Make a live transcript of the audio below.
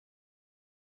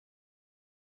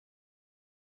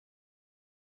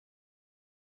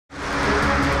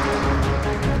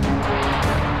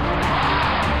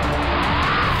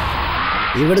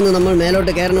ഇവിടുന്ന് നമ്മൾ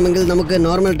മേലോട്ട് കയറണമെങ്കിൽ നമുക്ക്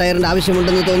നോർമൽ ടയറിന്റെ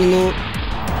ആവശ്യമുണ്ടെന്ന് തോന്നുന്നു.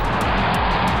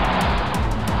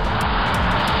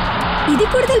 ഇതിൽ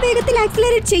കൂടുതൽ വേഗത്തിൽ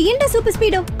ആക്സിലറേറ്റ് ചെയ്യേണ്ട സൂപ്പർ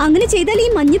സ്പീഡോ. അങ്ങനെ ചെയ്താൽ ഈ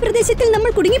മഞ്ഞ് പ്രദേശത്തിൽ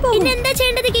നമ്മൾ കുടുങ്ങിപ്പോകും. എന്താ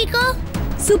ചെയ്യേണ്ടത് കിക്കോ?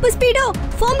 സൂപ്പർ സ്പീഡോ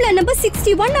ഫോർമുല നമ്പർ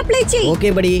 61 അപ്ലൈ ചെയ്യ്.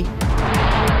 Okay buddy.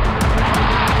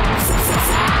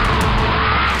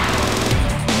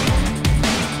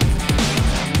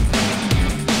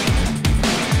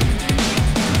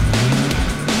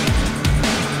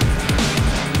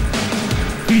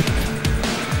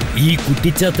 ഈ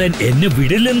കുട്ടിച്ചാത്തൻ എന്നെ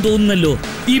വിടില്ലെന്ന് തോന്നുന്നല്ലോ.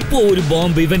 ഇപ്പൊ ഒരു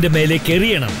ബോംബ് ഇവന്റെ മേലെ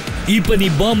എറിയണം. ഇപ്പൊ നീ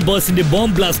ബോംബ് ബോസിന്റെ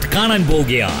ബോംബ് ബ്ലാസ്റ്റ് കാണാൻ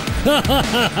പോവുകയാ.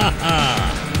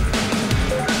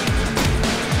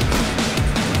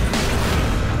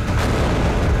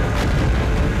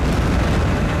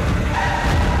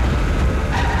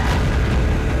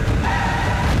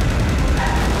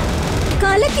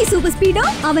 കലക്കി സൂപ്പർ സ്പീഡോ.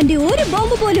 അവന്റെ ഒരു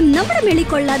ബോംബ് പോലും നമ്മുടെ മേളിൽ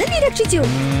കൊള്ളാതെ നിരീക്ഷിച്ചു.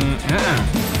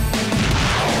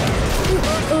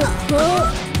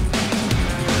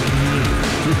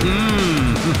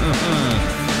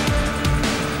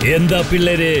 എന്താ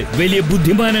പിള്ളേര്, വലിയ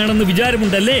ബുദ്ധിമാനാണെന്ന്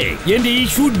വിചാരമുണ്ടല്ലേ? എന്റെ ഈ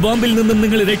ഷൂട്ട് ബോംബിൽ നിന്നും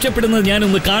നിങ്ങൾ രക്ഷപ്പെടുന്നത്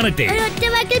ഞാനൊന്ന് കാണട്ടെ. ഒറ്റ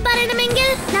വാക്കിൽ പറയണമെങ്കിൽ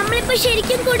നമ്മളിപ്പോ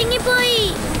ശരിക്കും കുടുങ്ങിപ്പോയി.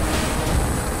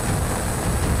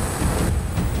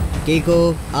 കീക്കോ,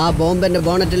 ആ ബോംബ് എന്റെ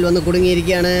ബോണറ്റിൽ വന്ന്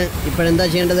കുടുങ്ങിയിരിക്കുകയാണ്. ഇപ്പോഴെന്താ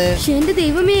ചെയ്യേണ്ടത്? എന്റെ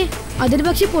ദൈവമേ, അതൊരു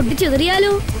പക്ഷെ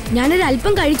പൊട്ടിച്ചെറിയാലോ. ഞാനൊരു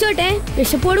അല്പം കഴിച്ചോട്ടെ.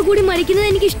 വിശപ്പോട് കൂടി മരിക്കുന്നത്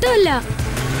എനിക്ക് ഇഷ്ടമല്ല.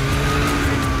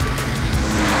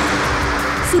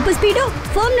 സൂപ്പർ സ്പീഡോ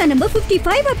ഫോർമുല നമ്പർ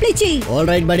 55 അപ്ലൈ ചെയ്യ്. All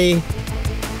right buddy.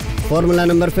 Formula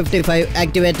number 55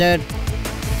 activated.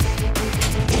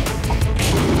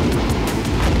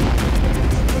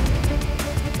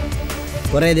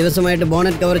 കുറെ ദിവസമായിട്ട്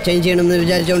ബോണറ്റ് കവർ ചേഞ്ച് ചെയ്യണമെന്ന്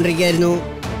വിചാരിച്ചുകൊണ്ടിരിക്കുകയായിരുന്നു.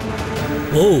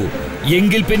 ഓ,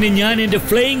 എങ്കിൽ പിന്നെ ഞാൻ എന്റെ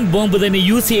ഫ്ലൈയിങ് ബോംബ് തന്നെ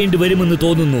യൂസ് ചെയ്യേണ്ടി വരുമെന്ന്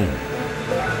തോന്നുന്നു.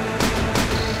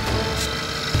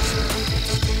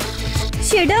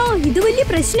 ചേടാ, ഇത് വലിയ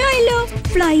പ്രശ്നമായല്ലോ.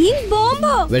 ഫ്ലൈയിങ്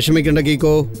ബോംബോ? വിഷമിക്കണ്ട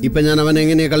കീക്കോ, ഇപ്പൊ ഞാൻ അവൻ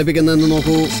എങ്ങനെയാ കളിപ്പിക്കുന്നതെന്ന്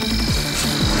നോക്കൂ.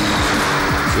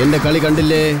 എന്റെ കളി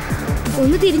കണ്ടില്ലേ?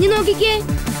 ഒന്ന് തിരിഞ്ഞു നോക്കിക്കേ.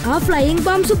 ആ ഫ്ലൈയിങ്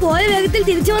ബോംബ്സ് പോയ വേഗത്തിൽ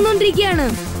തിരിച്ചു വന്നുകൊണ്ടിരിക്കുകയാണ്.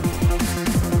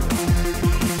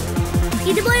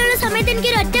 ഇതുപോലുള്ള സമയത്ത്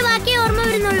എനിക്ക് ഒറ്റ വാക്കേ ഓർമ്മ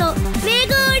വരുന്നുള്ളൂ.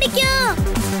 വേഗം ഓടിക്കോ.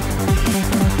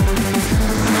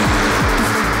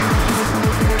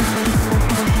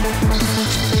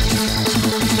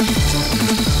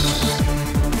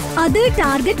 അത്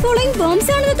ടാർഗറ്റ് ഫോളോയിങ്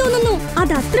ബോംബ്സ് ആണെന്ന് തോന്നുന്നു.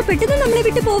 അത് അത്ര പെട്ടെന്ന് നമ്മളെ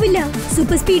വിട്ടു പോവില്ല.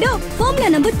 സൂപ്പർ സ്പീഡോ ഫോർമുല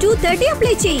നമ്പർ 230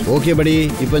 അപ്ലൈ ചെയ്യ്. ഓക്കേ ബഡി,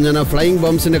 ഇപ്പൊ ഞാൻ ആ ഫ്ലൈയിങ്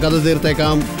ബോംബ്സിന്റെ കഥ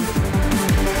തീർത്തേക്കാം.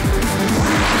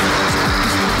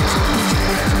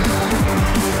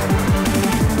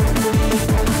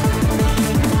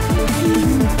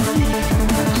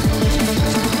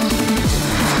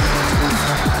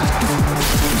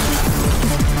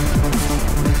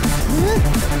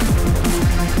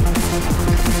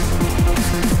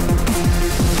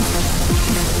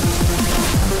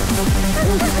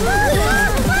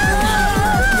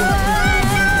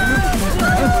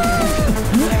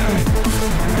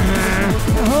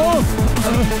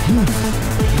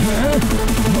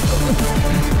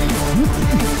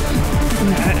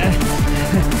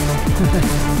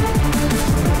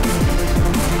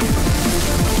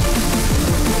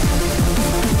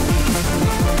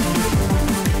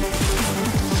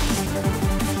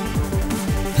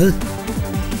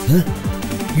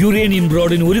 യുറേനിയം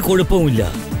റോഡിന് ഒരു കുഴപ്പവുമില്ല.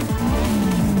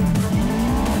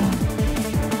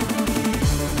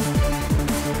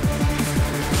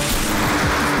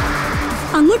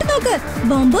 അങ്ങോട്ട് നോക്ക്,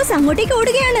 ബോംബോസ് അങ്ങോട്ടേക്ക്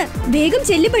ഓടുകയാണ്. വേഗം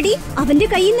ചെല്ലുപടി. അവന്റെ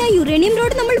കയ്യിൽ നിന്ന് യുറേനിയം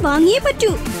റോഡ് നമ്മൾ വാങ്ങിയേ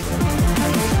പറ്റൂ.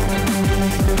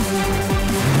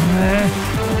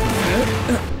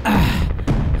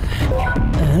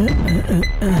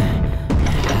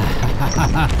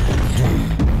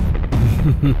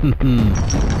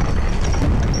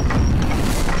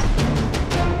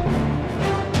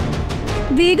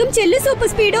 വേഗം ചെല്ലു സൂപ്പർ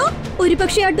സ്പീഡോ. ഒരു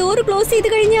പക്ഷേ ആ ഡോർ ക്ലോസ് ചെയ്ത്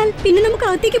കഴിഞ്ഞാൽ പിന്നെ നമുക്ക്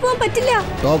അകത്തേക്ക് പോകാൻ പറ്റില്ല.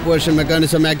 Top version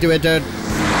mechanism activated.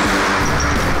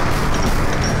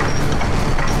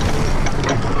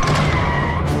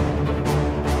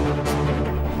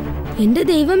 എന്റെ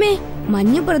ദൈവമേ,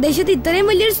 മഞ്ഞ പ്രദേശത്ത് ഇത്രയും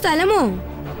വലിയൊരു സ്ഥലമോ?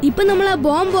 ഇപ്പൊ നമ്മൾ ആ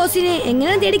ബോംബ് ബോസിനെ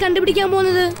എങ്ങനെ തേടി കണ്ടുപിടിക്കാൻ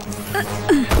പോകുന്നത്?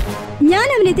 ഞാൻ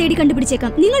അവനെ തേടി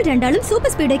കണ്ടുപിടിച്ചേക്കാം. നിങ്ങൾ രണ്ടാളും സൂപ്പർ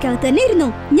സ്പീഡോയ്ക്കകത്ത് തന്നെ ഇരുന്നോ.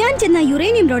 ഞാൻ ചെന്ന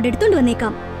യുറേനിയം റോഡ് എടുത്തോണ്ട്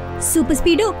വന്നേക്കാം. സൂപ്പർ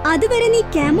സ്പീഡോ, അതുവരെ നീ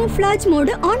കാമോഫ്ലാജ്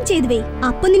മോഡ് ഓൺ ചെയ്തു വേ.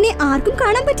 അപ്പൊ നിന്നെ ആർക്കും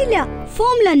കാണാൻ പറ്റില്ല.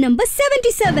 Formula number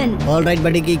 77. All right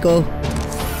buddy കീക്കോ.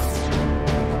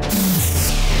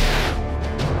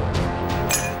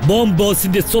 Bomb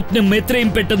ബോസിന്റെ സ്വപ്നം എത്രയും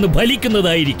പെട്ടെന്ന്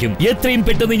ഫലിക്കുന്നതായിരിക്കും. എത്രയും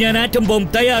പെട്ടെന്ന് ഞാൻ ആറ്റം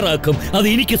ബോംബ് തയ്യാറാക്കും. അത്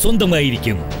എനിക്ക്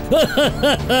സ്വന്തമായിരിക്കും.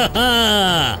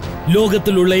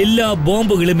 ലോകത്തിലുള്ള എല്ലാ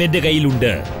ബോംബുകളും എന്റെ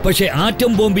കയ്യിലുണ്ട്. പക്ഷെ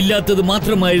ആറ്റം ബോംബ് ഇല്ലാത്തത്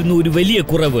മാത്രമായിരുന്നു ഒരു വലിയ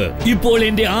കുറവ്. ഇപ്പോൾ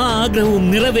എന്റെ ആ ആഗ്രഹവും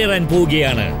നിറവേറാൻ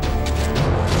പോവുകയാണ്.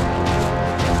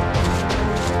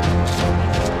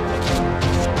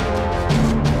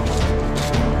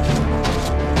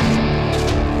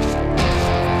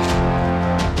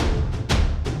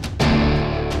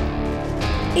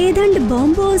 ഏതാണ്ട്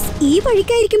ബോംബ് ബോസ് ഈ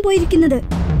വഴിക്കായിരിക്കും പോയിരിക്കുന്നത്.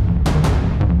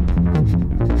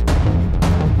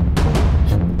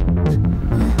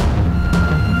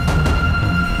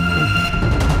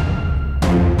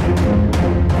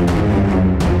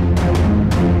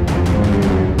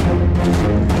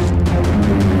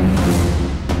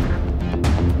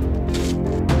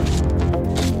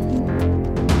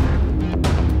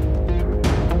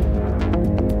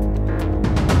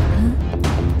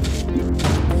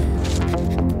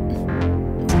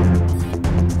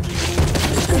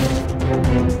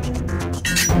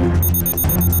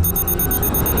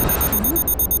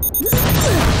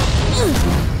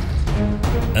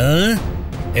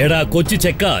 എടാ കൊച്ചു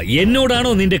ചെക്ക,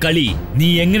 എന്നോടാണോ നിന്റെ കളി? നീ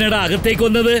എങ്ങനെടാ അകത്തേക്ക്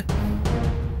വന്നത്?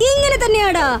 ഇങ്ങനെ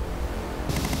തന്നെയാടാ.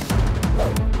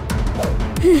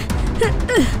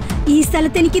 ഈ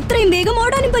സ്ഥലത്ത് എനിക്ക് ഇത്രയും വേഗം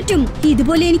ഓടാനും പറ്റും.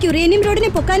 ഇതുപോലെ എനിക്ക് യുറേനിയം റോഡിനെ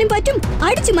പൊക്കാനും പറ്റും,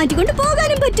 അടിച്ചു മാറ്റിക്കൊണ്ട്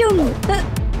പോകാനും പറ്റും.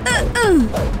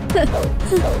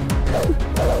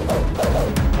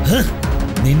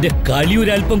 നിന്റെ കളി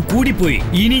ഒരല്പം കൂടിപ്പോയി.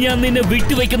 ഇനി ഞാൻ നിന്നെ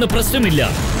വിട്ടുവയ്ക്കുന്ന പ്രശ്നമില്ല.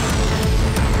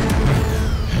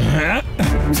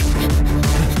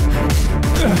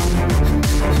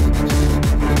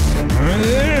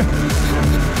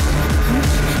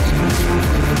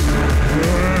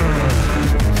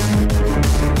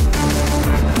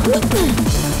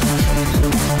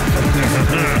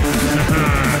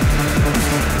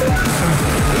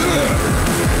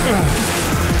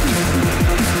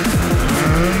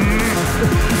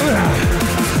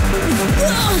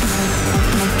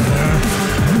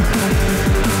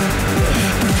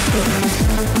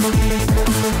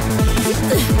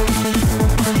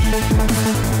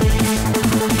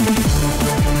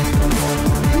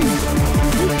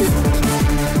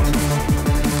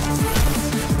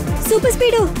 സൂപ്പർ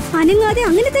സ്പീഡോ, അനങ്ങാതെ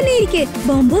അങ്ങനെ തന്നെ ഇരിക്കെ.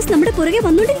 ബോംബോസ് നമ്മുടെ പുറകെ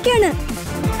വന്നോണ്ടിരിക്കുകയാണ്.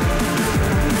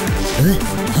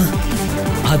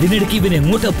 അതിനിടയ്ക്ക് ഇവൻ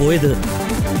എങ്ങോട്ടാ പോയത്?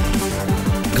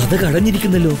 കഥ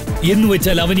കടഞ്ഞിരിക്കുന്നല്ലോ. എന്ന്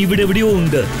വെച്ചാൽ അവൻ ഇവിടെ എവിടെയോ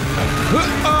ഉണ്ട്.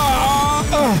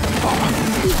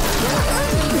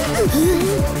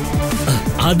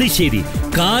 അത് ശരി,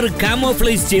 കാർ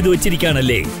കാമോഫ്ലേജ് ചെയ്തു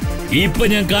വെച്ചിരിക്കാണല്ലേ. ഇപ്പൊ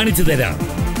ഞാൻ കാണിച്ചു തരാം.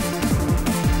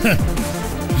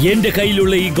 എന്റെ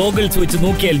കയ്യിലുള്ള ഈ ഗോഗിൾസ് വെച്ച്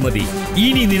നോക്കിയാൽ മതി.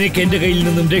 ഇനി നിനക്ക് എന്റെ കയ്യിൽ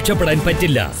നിന്നും രക്ഷപ്പെടാൻ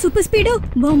പറ്റില്ല. സൂപ്പർ സ്പീഡോ,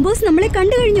 ബോംബോസ് നമ്മളെ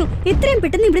കണ്ടു കഴിഞ്ഞു. എത്രയും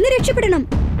പെട്ടെന്ന് ഇവിടുന്ന് രക്ഷപ്പെടണം.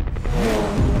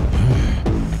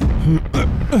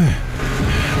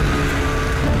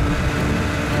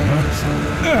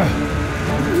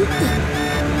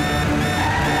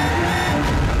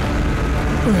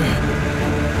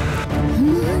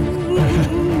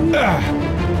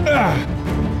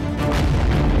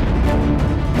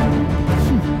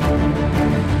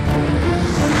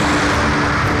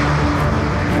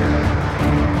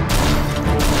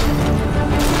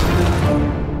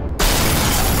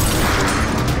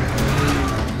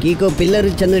 കീക്കോ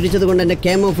പില്ലറിൽ ചെന്നിടിച്ചത് കൊണ്ട് എന്റെ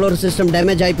കാമോഫ്ലോർ സിസ്റ്റം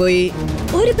ഡാമേജ് ആയി പോയി.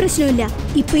 ഒരു പ്രശ്നമില്ല.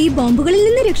 ഇപ്പൊ ഈ ബോംബുകളിൽ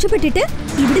നിന്ന് രക്ഷപ്പെട്ടിട്ട്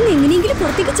ഇവിടുന്ന് എങ്ങനെയെങ്കിലും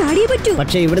പുറത്തേക്ക് ചാടിയേ പറ്റൂ.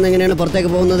 പക്ഷെ ഇവിടുന്ന് എങ്ങനെയാണ് പുറത്തേക്ക്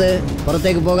പോകുന്നത്?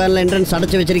 പുറത്തേക്ക് പോകാനുള്ള എൻട്രൻസ്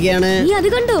അടച്ചു വെച്ചിരിക്കുകയാണ്. നീ അത്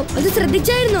കണ്ടോ? അത്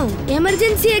ശ്രദ്ധിച്ചായിരുന്നോ?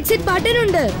 എമർജൻസി എക്സിറ്റ് ബട്ടൺ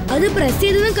ഉണ്ട്. അത് പ്രസ്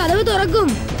ചെയ്തെന്ന് കതവ് തുറക്കും.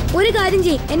 ഒരു കാര്യം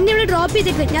ചെയ്യ്, എന്നെ ഇവിടെ ഡ്രോപ്പ്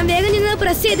ചെയ്തേക്ക്. ഞാൻ വേഗം ചെന്ന്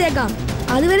പ്രസ് ചെയ്തേക്കാം.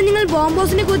 അതുവരെ നിങ്ങൾ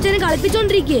ബോംബോസിനെ കുറിച്ച്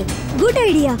കളിപ്പിച്ചോണ്ടിരിക്കേ. Good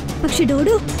idea. പക്ഷെ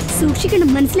ഡോഡോ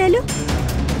സൂക്ഷിക്കണം, മനസ്സിലായല്ലോ?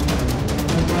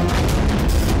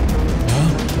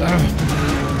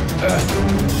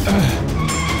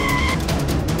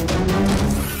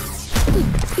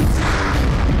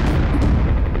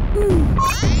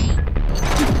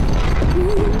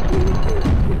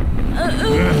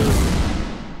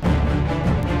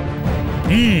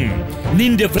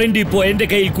 നിന്റെ ഫ്രണ്ട് ഇപ്പോ എന്റെ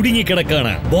കയ്യിൽ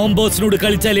കുടുങ്ങിക്കിടക്കാണ്. ബോംബോസിനോട്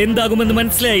കളിച്ചാൽ എന്താകുമെന്ന്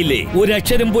മനസ്സിലായില്ലേ? ഒരു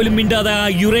അക്ഷരം പോലും മിണ്ടാതെ ആ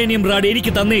യുറേനിയം റാഡ്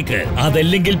എനിക്ക് തന്നേക്ക്.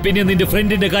 അതല്ലെങ്കിൽ പിന്നെ നിന്റെ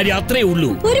ഫ്രണ്ടിന്റെ കാര്യം അത്രേ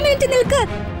ഉള്ളൂ. ഒരു മിനിറ്റ് നിൽക്ക്.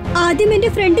 ആദ്യം എന്റെ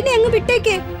ഫ്രണ്ടിനെ അങ്ങ്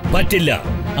വിട്ടേക്ക്. പറ്റില്ല.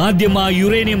 ആദ്യം ആ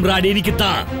യുറേനിയം റാഡ് എനിക്ക്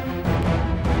താ.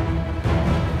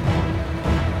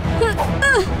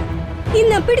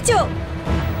 ഇന്ന് പിടിച്ചോ.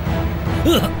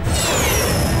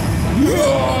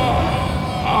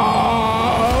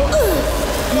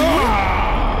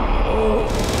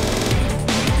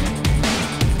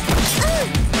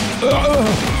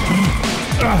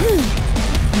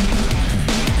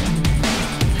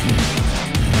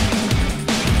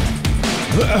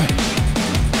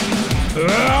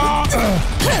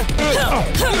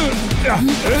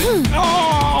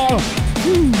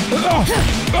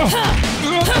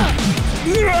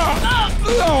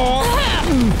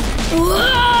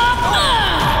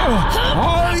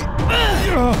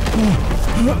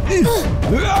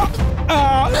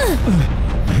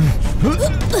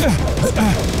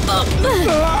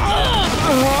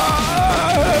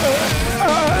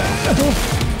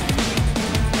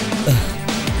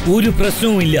 ഒരു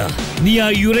പ്രശ്നവുമില്ല. നീ ആ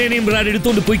യുറേനിയം റാഡ്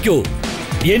എടുത്തോണ്ട് പോയിക്കോ.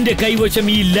 എന്റെ കൈവശം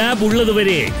ഈ ലാബ് ഉള്ളത്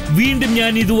വരെ വീണ്ടും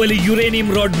ഞാൻ ഇതുപോലെ യുറേനിയം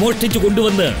റോഡ് മോഷ്ടിച്ചു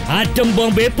കൊണ്ടുവന്ന് ആറ്റം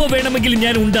ബോംബ് എപ്പോ വേണമെങ്കിലും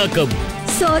ഞാൻ ഉണ്ടാക്കും.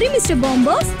 സോറി മിസ്റ്റർ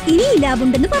ബോംബോസ്, ഇനി ഈ ലാബ്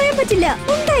ഉണ്ടെന്ന് പറയാൻ പറ്റില്ല.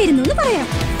 ഉണ്ടായിരുന്നു എന്ന് പറയാം.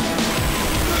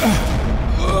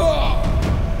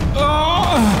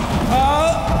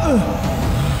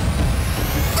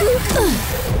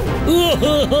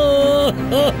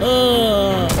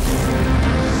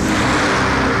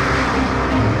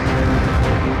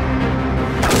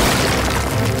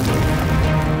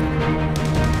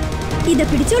 ഇത്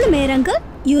പിടിച്ചോളൂ മേരങ്ക്.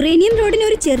 യുറേനിയം റോഡിന്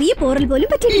ഒരു ചെറിയ പോറൽ പോലും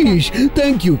പറ്റില്ല.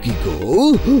 Thank you കിക്കോ.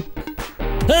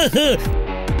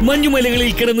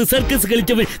 മഞ്ഞുമലകളിൽ കിടന്ന് സർക്കസ്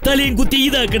കളിച്ചവൻ തലയും കുത്തി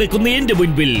ഇതാ കിടക്കുന്ന എന്റെ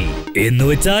മുൻപിൽ എന്ന്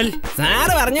വെച്ചാൽ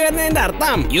സാറ് പറഞ്ഞു വരുന്നതിന്റെ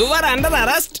അർത്ഥം യു ആർ അണ്ടർ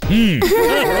അറസ്റ്റ്.